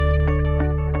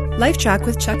LifeTrac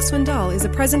with Chuck Swindoll is a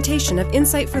presentation of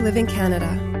Insight for Living Canada.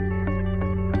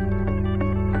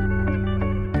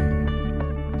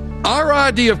 Our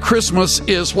idea of Christmas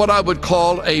is what I would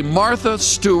call a Martha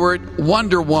Stewart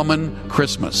Wonder Woman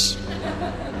Christmas.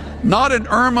 Not an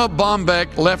Irma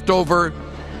Bombeck leftover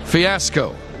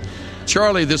fiasco.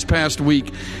 Charlie this past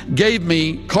week gave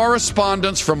me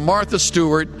correspondence from Martha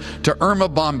Stewart to Irma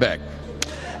Bombeck.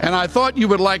 And I thought you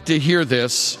would like to hear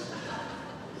this.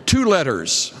 2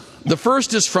 letters. The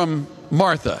first is from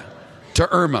Martha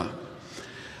to Irma.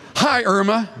 Hi,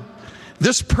 Irma.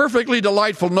 This perfectly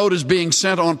delightful note is being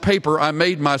sent on paper I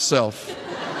made myself.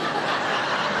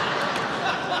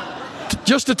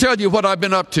 Just to tell you what I've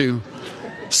been up to.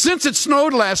 Since it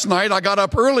snowed last night, I got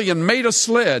up early and made a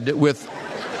sled with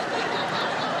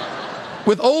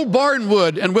old barn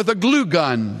wood and with a glue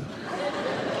gun.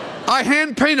 I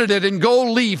hand painted it in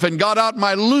gold leaf and got out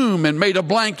my loom and made a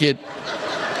blanket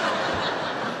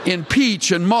in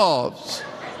peach and mauve.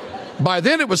 By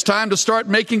then it was time to start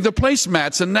making the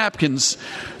placemats and napkins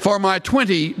for my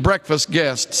 20 breakfast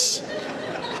guests.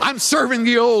 I'm serving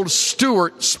the old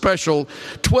Stewart special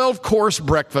 12-course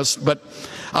breakfast, but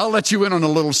I'll let you in on a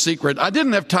little secret. I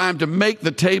didn't have time to make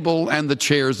the table and the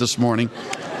chairs this morning,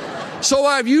 so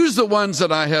I've used the ones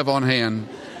that I have on hand.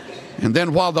 And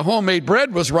then while the homemade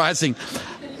bread was rising,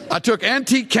 I took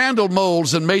antique candle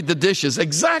molds and made the dishes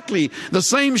exactly the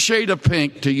same shade of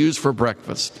pink to use for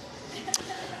breakfast.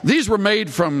 These were made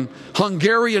from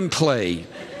Hungarian clay,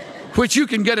 which you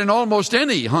can get in almost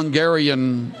any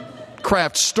Hungarian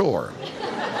craft store.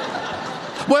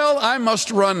 Well, I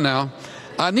must run now.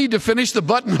 I need to finish the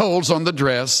buttonholes on the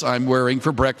dress I'm wearing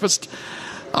for breakfast.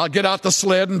 I'll get out the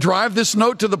sled and drive this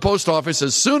note to the post office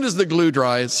as soon as the glue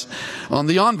dries on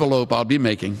the envelope I'll be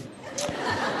making.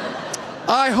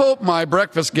 I hope my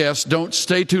breakfast guests don't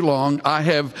stay too long. I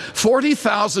have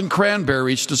 40,000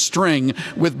 cranberries to string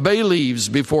with bay leaves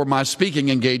before my speaking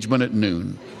engagement at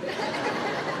noon.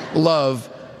 Love,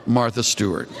 Martha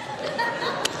Stewart.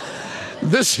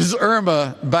 This is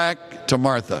Irma back to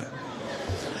Martha.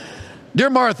 Dear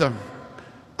Martha,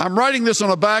 I'm writing this on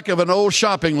the back of an old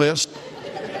shopping list.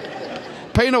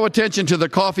 Pay no attention to the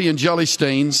coffee and jelly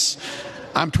stains.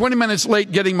 I'm 20 minutes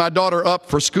late getting my daughter up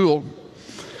for school.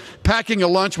 Packing a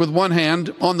lunch with one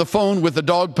hand, on the phone with the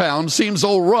dog pound, seems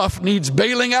old rough, needs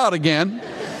bailing out again.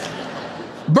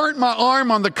 Burnt my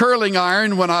arm on the curling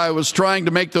iron when I was trying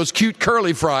to make those cute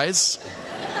curly fries.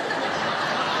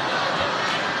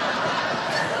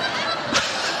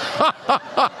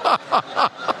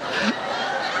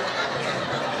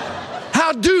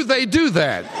 How do they do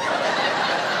that?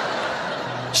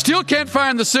 Still can't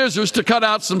find the scissors to cut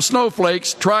out some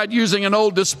snowflakes. Tried using an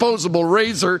old disposable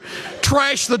razor.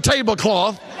 Trashed the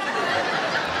tablecloth.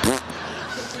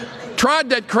 Tried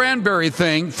that cranberry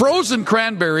thing. Frozen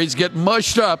cranberries get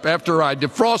mushed up after I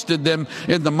defrosted them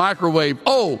in the microwave.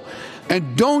 Oh,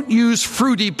 and don't use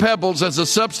Fruity Pebbles as a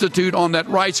substitute on that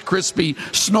Rice Krispie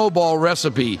snowball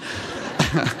recipe.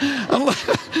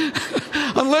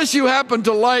 Unless you happen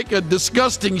to like a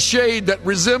disgusting shade that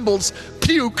resembles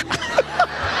puke.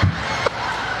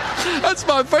 That's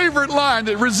my favorite line,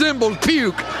 that resembles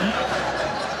puke.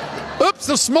 Oops,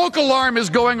 the smoke alarm is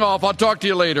going off. I'll talk to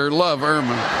you later. Love,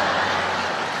 Irma.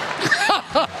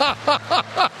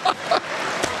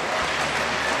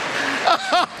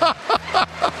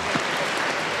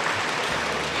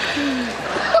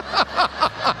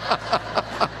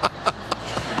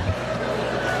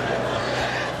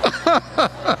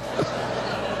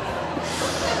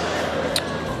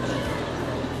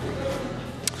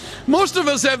 Most of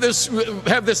us have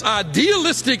this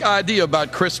idealistic idea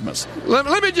about Christmas.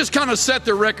 Let me just kind of set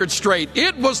the record straight.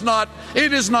 It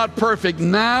is not perfect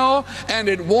now, and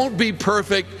it won't be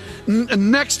perfect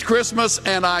next Christmas,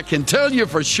 and I can tell you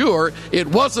for sure it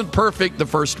wasn't perfect the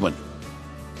first one.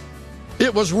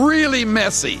 It was really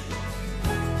messy.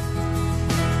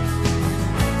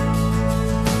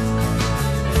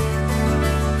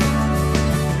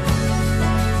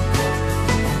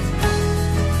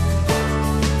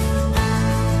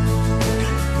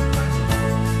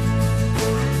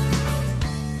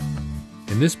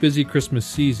 In this busy Christmas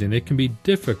season, it can be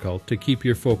difficult to keep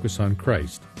your focus on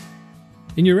Christ.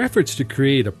 In your efforts to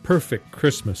create a perfect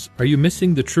Christmas, are you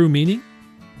missing the true meaning?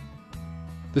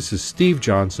 This is Steve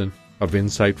Johnson of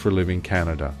Insight for Living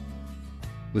Canada.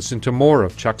 Listen to more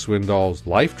of Chuck Swindoll's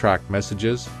LifeTrac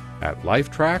messages at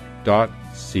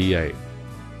lifetrac.ca.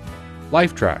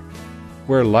 LifeTrac,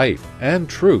 where life and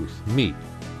truth meet.